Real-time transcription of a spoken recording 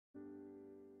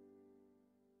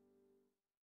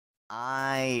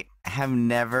I have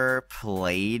never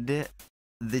played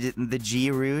the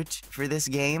G route for this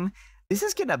game. This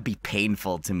is gonna be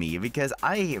painful to me because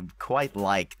I quite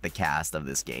like the cast of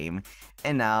this game,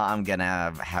 and now I'm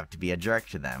gonna have to be a jerk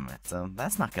to them. So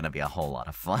that's not gonna be a whole lot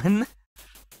of fun.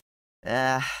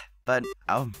 But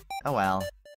oh well.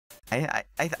 I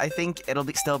think it'll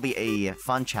still be a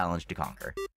fun challenge to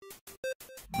conquer.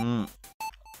 Oh,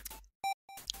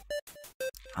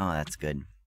 that's good.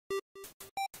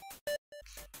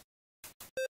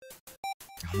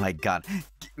 Oh my god.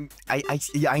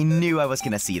 I knew I was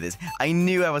gonna see this. I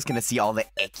knew I was gonna see all the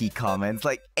Eki comments.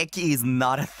 Like, Eki is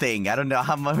not a thing. I don't know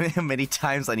how many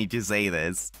times I need to say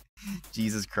this.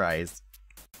 Jesus Christ.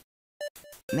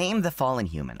 Name the fallen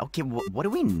human. Okay, what do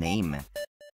we name?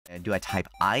 Do I type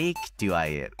Ike? Do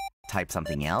I type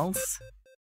something else?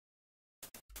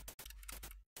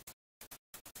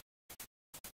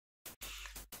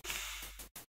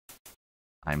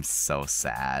 I'm so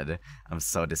sad. I'm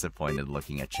so disappointed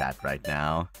looking at chat right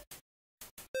now.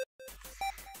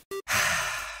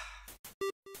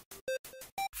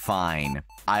 Fine.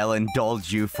 I'll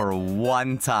indulge you for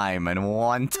one time and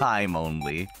one time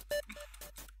only.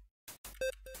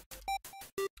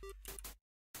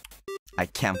 I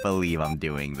can't believe I'm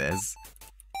doing this.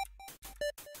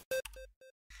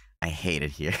 I hate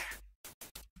it here.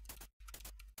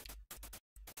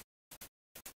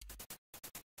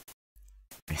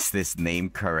 Is this name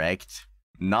correct?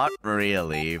 Not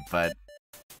really, but...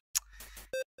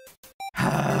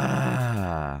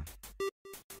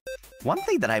 One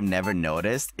thing that I've never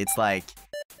noticed, it's like...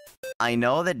 I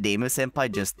know that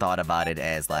Demu-senpai just thought about it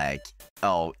as like,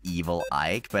 oh, Evil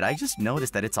Ike, but I just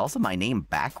noticed that it's also my name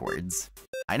backwards.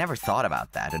 I never thought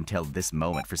about that until this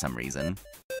moment for some reason.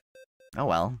 Oh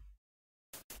well.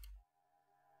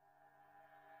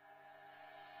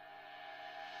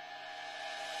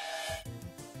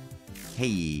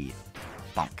 Hey,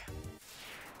 bonk.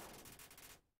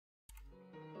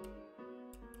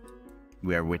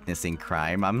 We are witnessing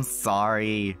crime. I'm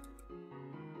sorry.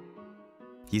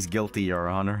 He's guilty, Your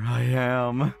Honor. I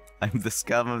am. I'm the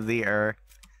scum of the earth.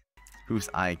 Who's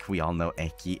Ike? We all know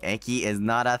Eki. Eki is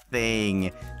not a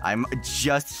thing. I'm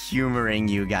just humoring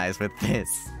you guys with this.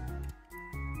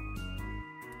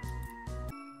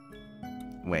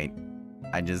 Wait.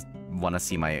 I just want to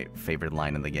see my favorite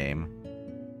line in the game.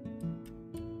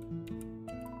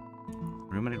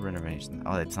 Ruminated renovation.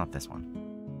 Oh, it's not this one.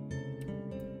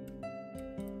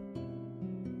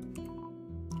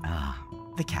 Ah,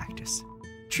 the cactus.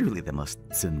 Truly the most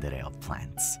tsundere of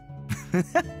plants.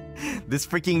 This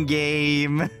freaking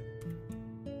game!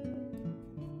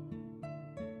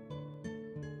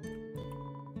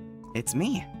 It's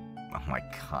me. Oh my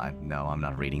god, no, I'm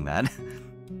not reading that.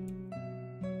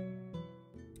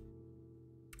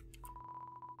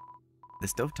 The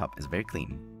stovetop is very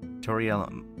clean. Toriel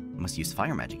must use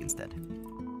fire magic instead.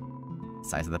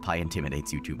 Size of the pie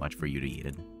intimidates you too much for you to eat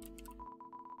it.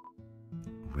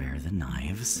 Where are the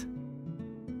knives?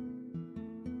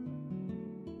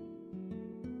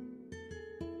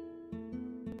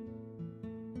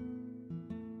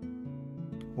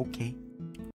 Okay.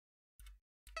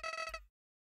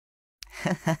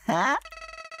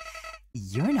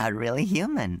 You're not really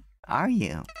human, are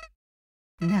you?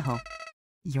 No,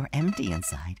 you're empty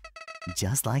inside,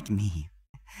 just like me.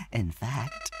 In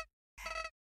fact,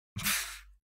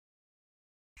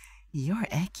 you're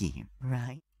Eki,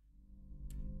 right?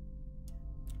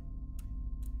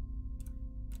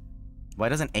 Why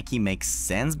doesn't Eki make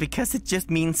sense? Because it just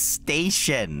means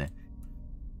station.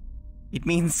 It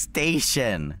means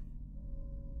station.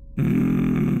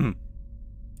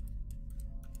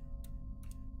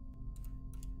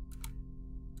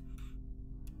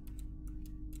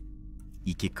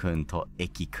 Iki-kun to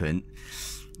Eki-kun.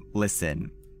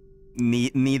 Listen,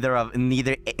 neither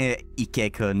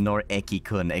Ike-kun nor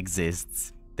Eki-kun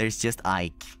exists. There's just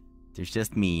Ike. There's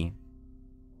just me.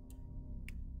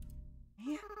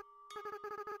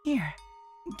 Here,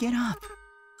 get up.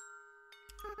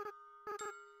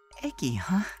 Eki,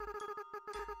 huh?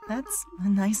 That's a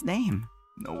nice name.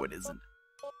 No, it isn't.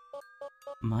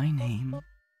 My name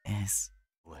is...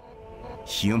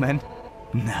 Human?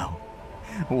 No.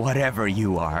 Whatever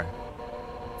you are.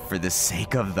 For the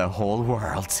sake of the whole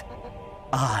world,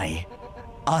 I,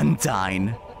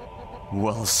 Undyne,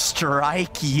 will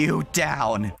strike you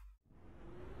down.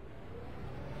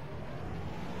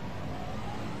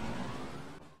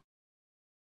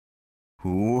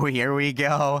 Ooh, here we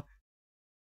go.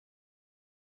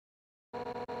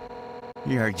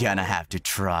 You're gonna have to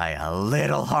try a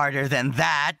little harder than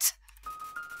that.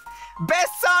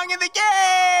 Best song in the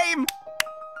game!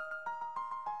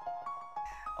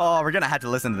 Oh, we're gonna have to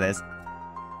listen to this.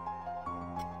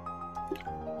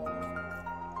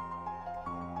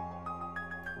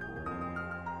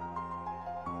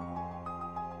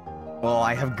 Oh,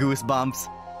 I have goosebumps.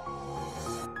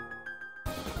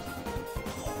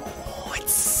 Oh,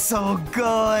 it's so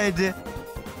good.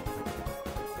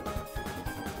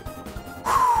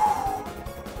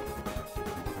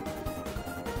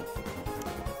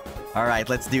 All right,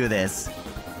 let's do this.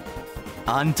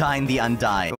 Undyne the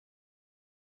Undyne.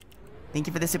 Thank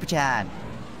you for the super chat.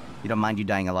 You don't mind you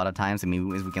dying a lot of times? I mean,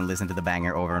 we can listen to the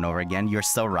banger over and over again. You're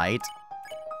so right.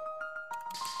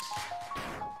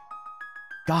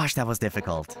 Gosh, that was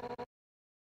difficult.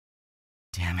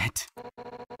 Damn it.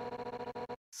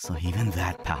 So even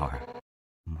that power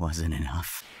wasn't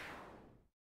enough.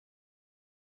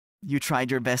 You tried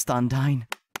your best, Undyne.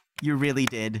 You really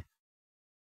did.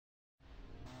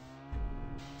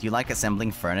 Do you like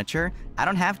assembling furniture? I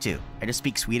don't have to. I just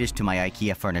speak Swedish to my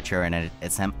IKEA furniture and it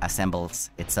assembles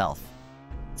itself.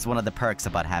 It's one of the perks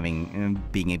about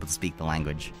being able to speak the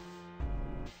language.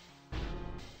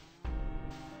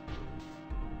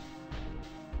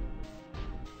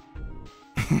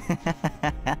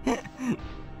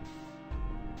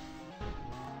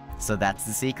 So that's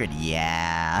the secret,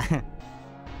 yeah.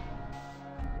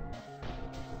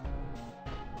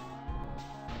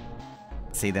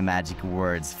 Say the magic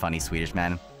words, funny Swedish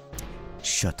man.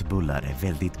 Köttbullar är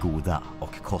väldigt goda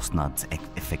och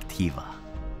kostnadseffektiva.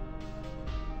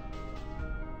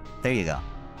 There you go.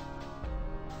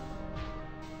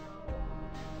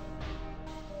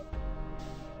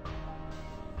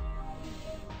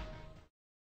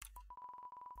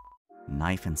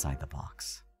 Knife inside the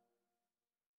box.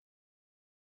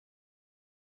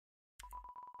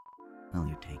 Will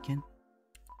you take it?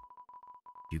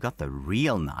 You got the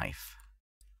real knife.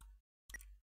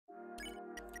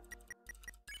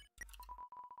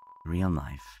 Real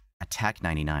knife. Attack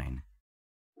 99.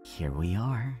 Here we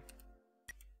are.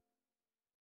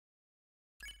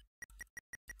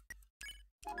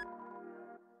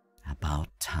 About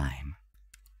time.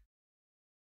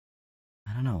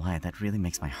 I don't know why, that really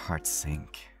makes my heart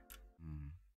sink.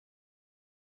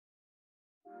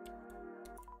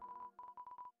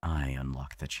 I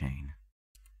unlocked the chain.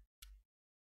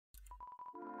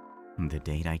 The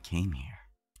date I came here.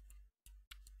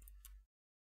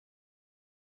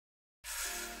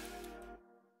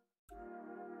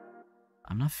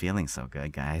 I'm not feeling so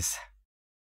good, guys.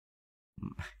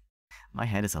 My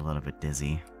head is a little bit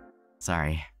dizzy.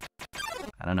 Sorry.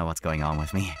 I don't know what's going on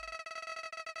with me.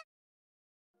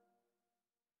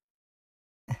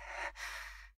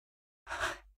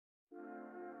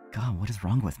 God, what is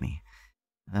wrong with me?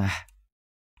 Are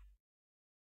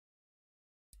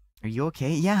you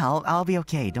okay? Yeah, I'll be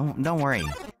okay. Don't worry.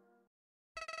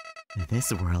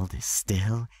 This world is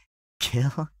still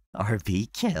kill or be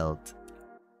killed.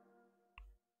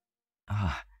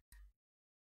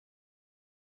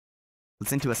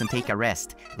 Listen to us and take a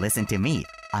rest. Listen to me.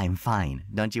 I'm fine.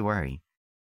 Don't you worry.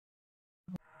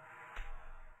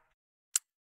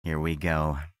 Here we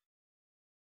go.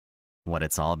 What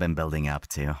it's all been building up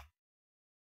to.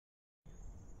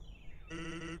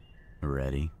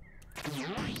 Ready?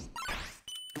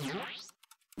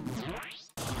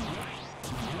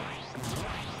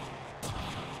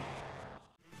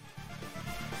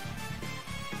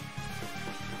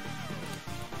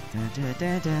 Da da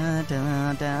da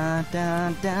da da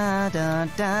da da da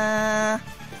da.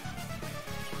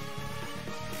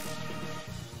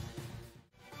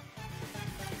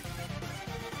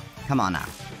 Come on now.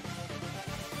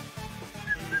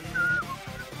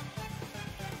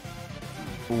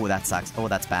 Ooh, that sucks. Oh,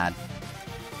 that's bad.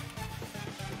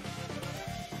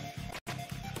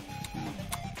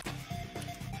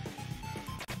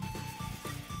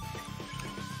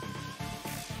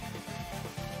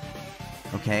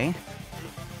 Okay.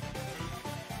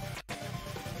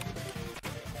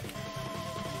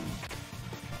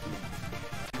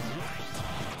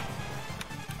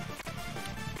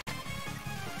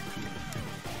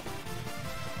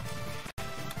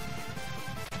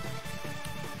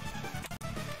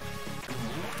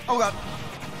 Oh god.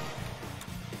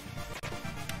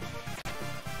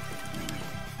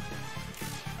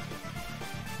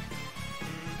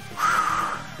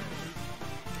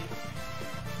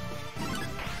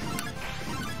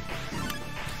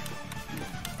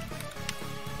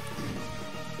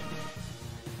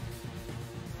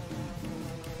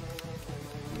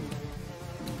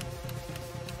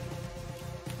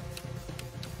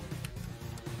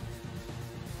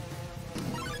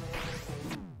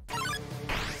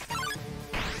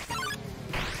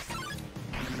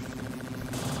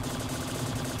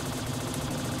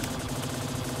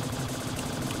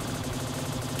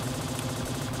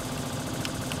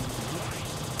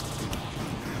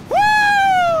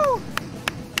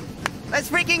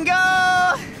 freaking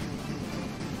go!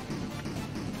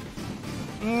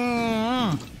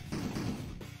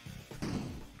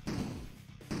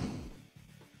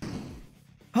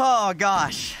 Oh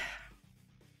gosh.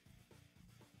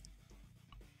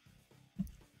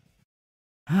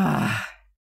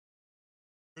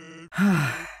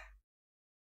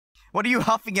 What are you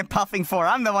huffing and puffing for?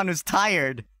 I'm the one who's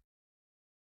tired.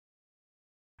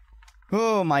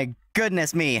 Oh my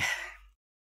goodness me.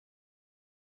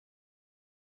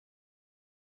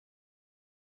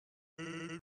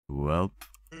 Welp.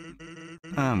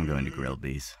 I'm going to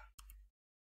Grillby's.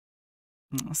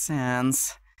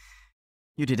 Sans,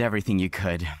 you did everything you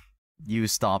could. You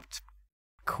stopped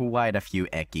quite a few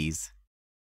Eckies.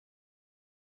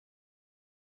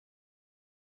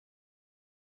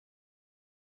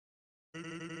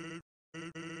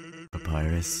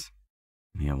 Papyrus,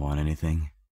 you want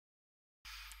anything?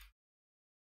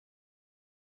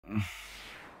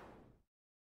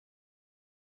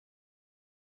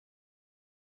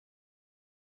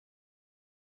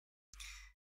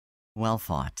 Well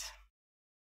fought.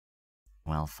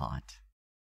 Well fought.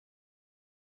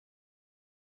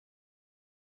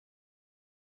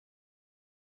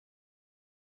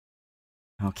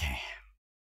 Okay.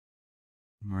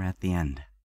 We're at the end.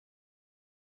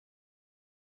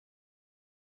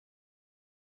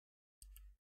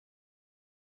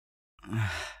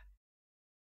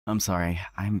 I'm sorry,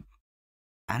 I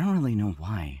don't really know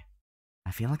why.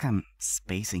 I feel like I'm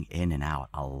spacing in and out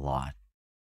a lot.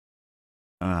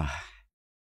 God,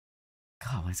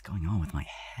 what's going on with my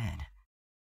head?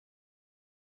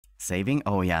 Saving?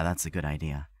 Oh yeah, that's a good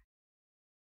idea.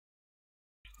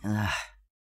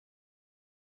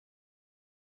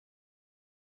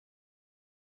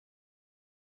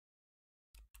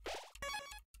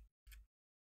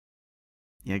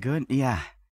 You good? Yeah.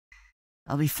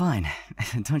 I'll be fine.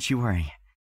 Don't you worry.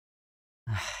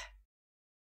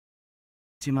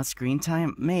 Too much screen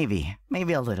time? Maybe.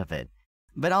 Maybe a little bit.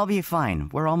 But I'll be fine.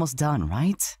 We're almost done,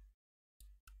 right?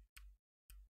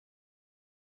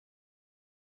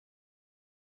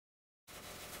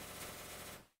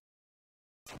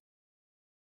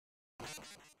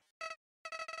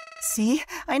 See?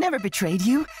 I never betrayed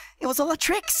you. It was all a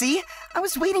trick, see? I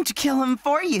was waiting to kill him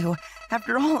for you.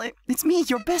 After all, it's me,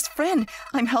 your best friend.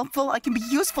 I'm helpful, I can be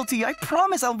useful to you. I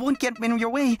promise I won't get in your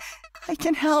way. I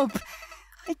can help.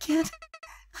 I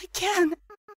can.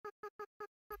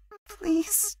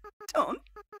 Please, don't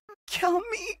kill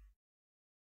me.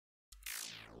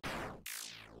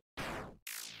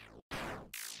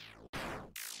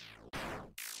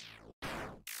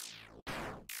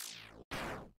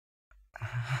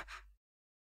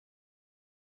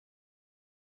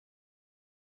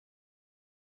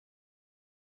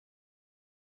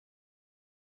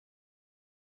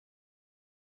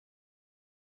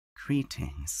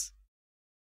 Greetings.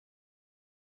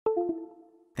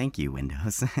 Thank you,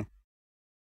 Windows.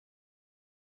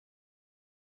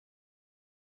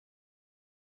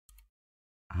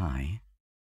 I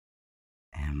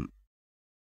am...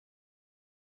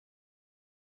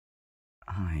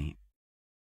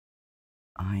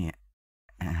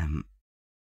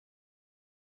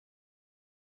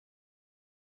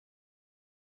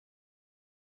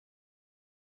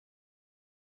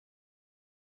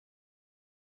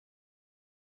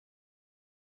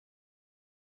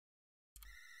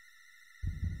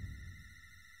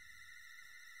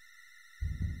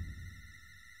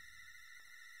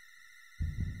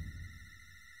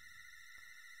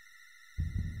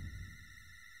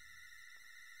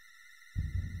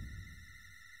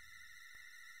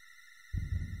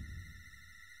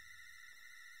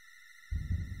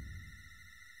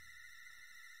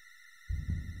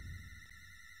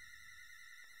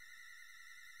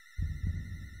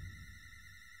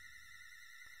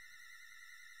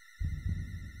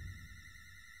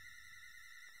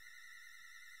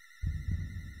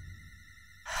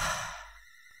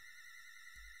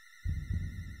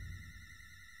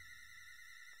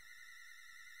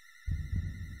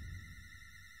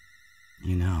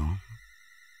 You know,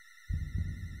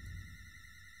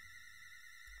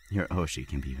 your Oshi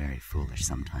can be very foolish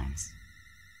sometimes.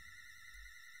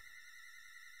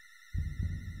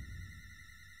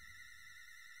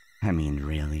 I mean,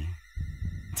 really?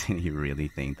 Do you really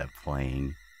think that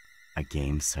playing a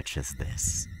game such as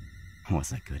this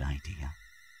was a good idea?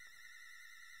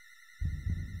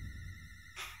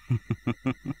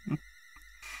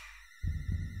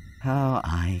 Oh,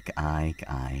 Ike.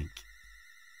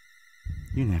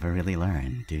 You never really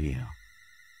learn, do you?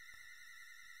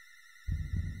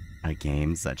 A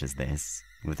game such as this,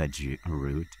 with a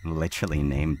root literally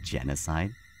named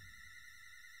Genocide?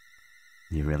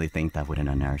 You really think that wouldn't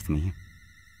unearth me?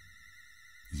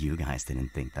 You guys didn't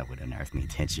think that would unearth me,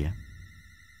 did you?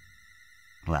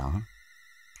 Well,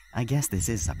 I guess this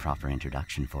is a proper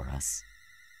introduction for us,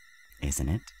 isn't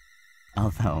it?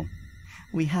 Although,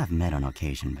 we have met on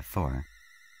occasion before.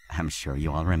 I'm sure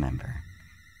you all remember,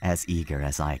 as eager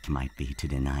as Ike might be to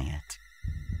deny it.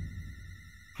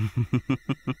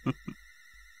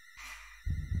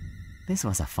 This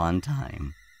was a fun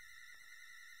time.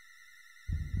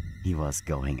 He was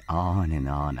going on and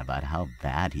on about how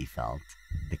bad he felt,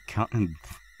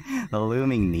 the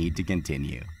looming need to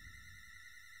continue.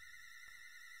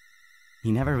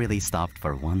 He never really stopped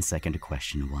for 1 second to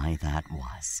question why that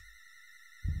was.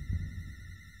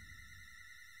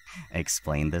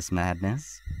 Explain this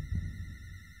madness?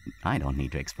 I don't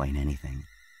need to explain anything.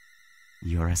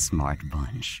 You're a smart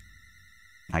bunch.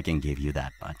 I can give you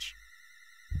that much.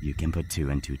 You can put 2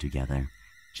 and 2 together,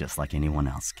 just like anyone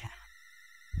else can.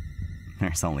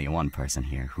 There's only one person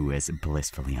here who is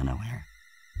blissfully unaware,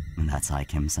 and that's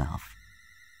Ike himself.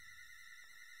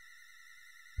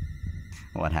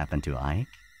 What happened to Ike?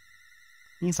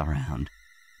 He's around,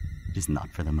 just not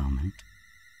for the moment.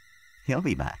 He'll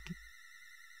be back.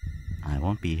 I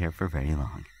won't be here for very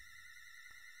long.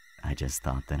 I just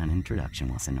thought that an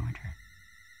introduction was in order.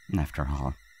 After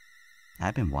all,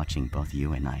 I've been watching both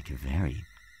you and Ike very,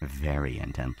 very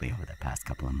intently over the past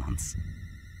couple of months.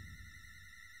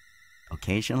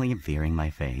 Occasionally veering my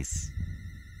face,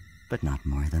 but not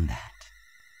more than that.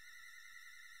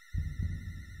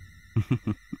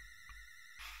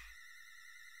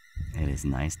 It is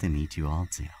nice to meet you all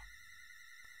too.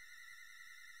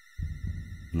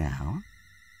 Now,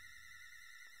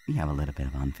 we have a little bit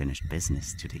of unfinished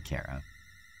business to take care of,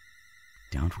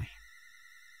 don't we?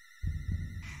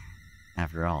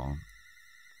 After all,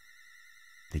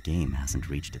 the game hasn't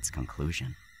reached its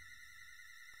conclusion.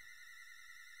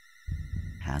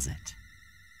 Has it?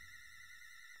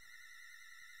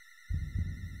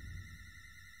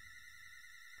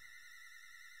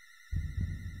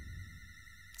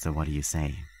 So what do you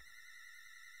say?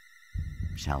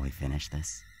 Shall we finish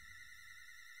this?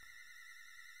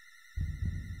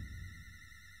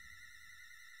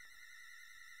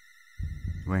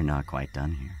 We're not quite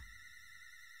done here.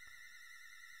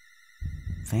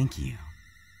 Thank you.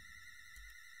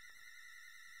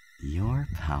 Your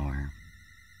power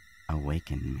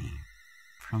awakened me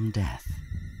from death.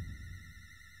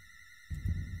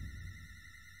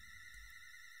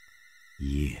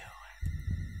 You,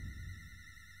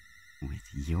 with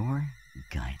your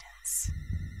guidance,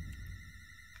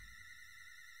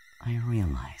 I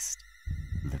realized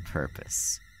the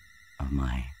purpose of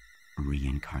my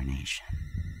reincarnation.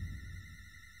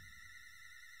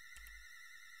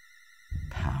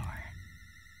 Power.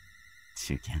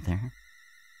 Together,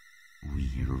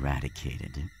 we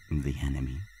eradicated the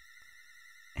enemy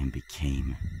and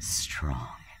became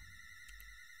strong.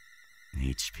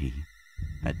 HP,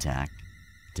 attack,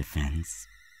 defense,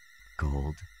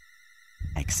 gold,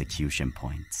 execution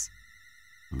points,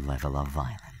 level of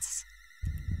violence.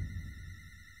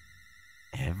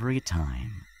 Every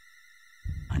time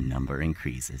a number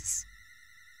increases,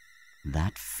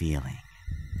 that feeling,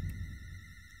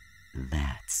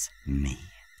 that's me.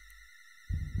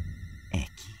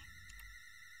 Eki.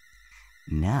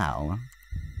 Now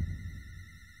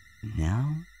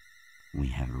we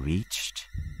have reached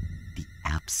the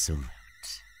absolute.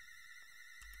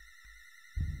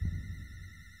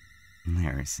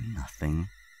 There is nothing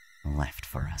left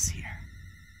for us here.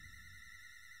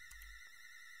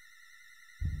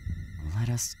 Let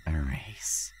us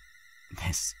erase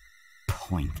this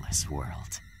pointless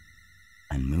world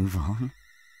and move on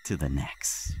to the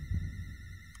next.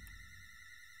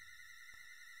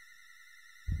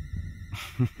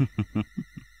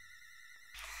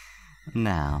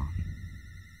 Now,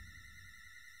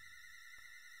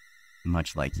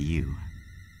 much like you,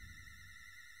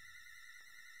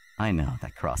 I know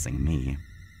that crossing me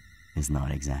is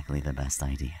not exactly the best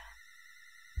idea.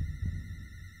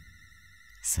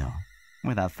 So,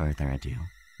 without further ado,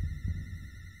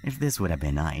 if this would have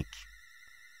been Ike,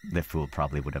 the fool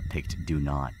probably would have picked Do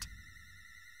Not.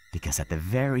 Because at the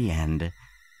very end,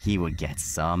 he would get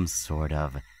some sort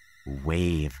of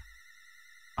wave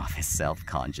of his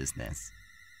self-consciousness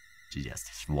to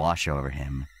just wash over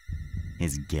him.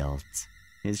 His guilt,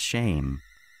 his shame,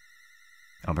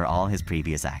 over all his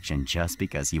previous action just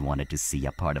because he wanted to see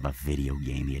a part of a video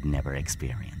game he had never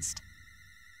experienced.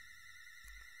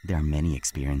 There are many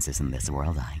experiences in this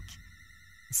world, Ike.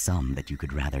 Some that you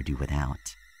could rather do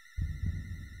without.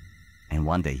 And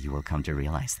one day you will come to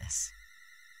realize this.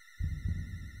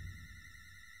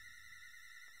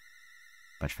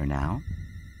 But for now,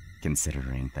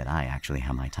 considering that I actually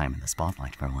have my time in the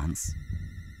spotlight for once,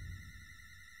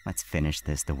 Let's finish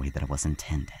this the way that it was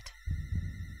intended.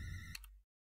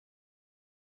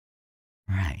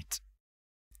 Right.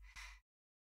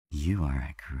 You are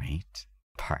a great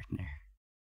partner.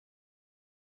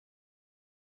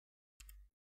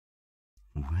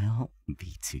 We'll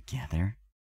be together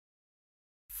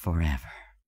forever,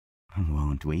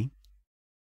 won't we?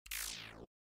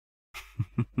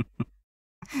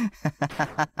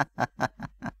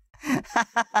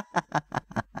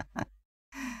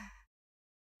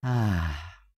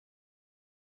 Ah.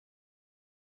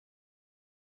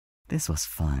 This was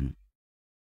fun.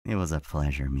 It was a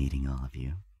pleasure meeting all of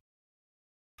you.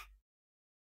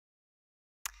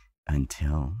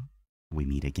 Until we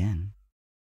meet again,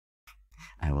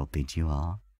 I will bid you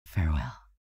all farewell.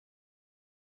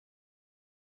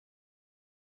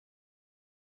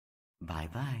 Bye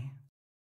bye.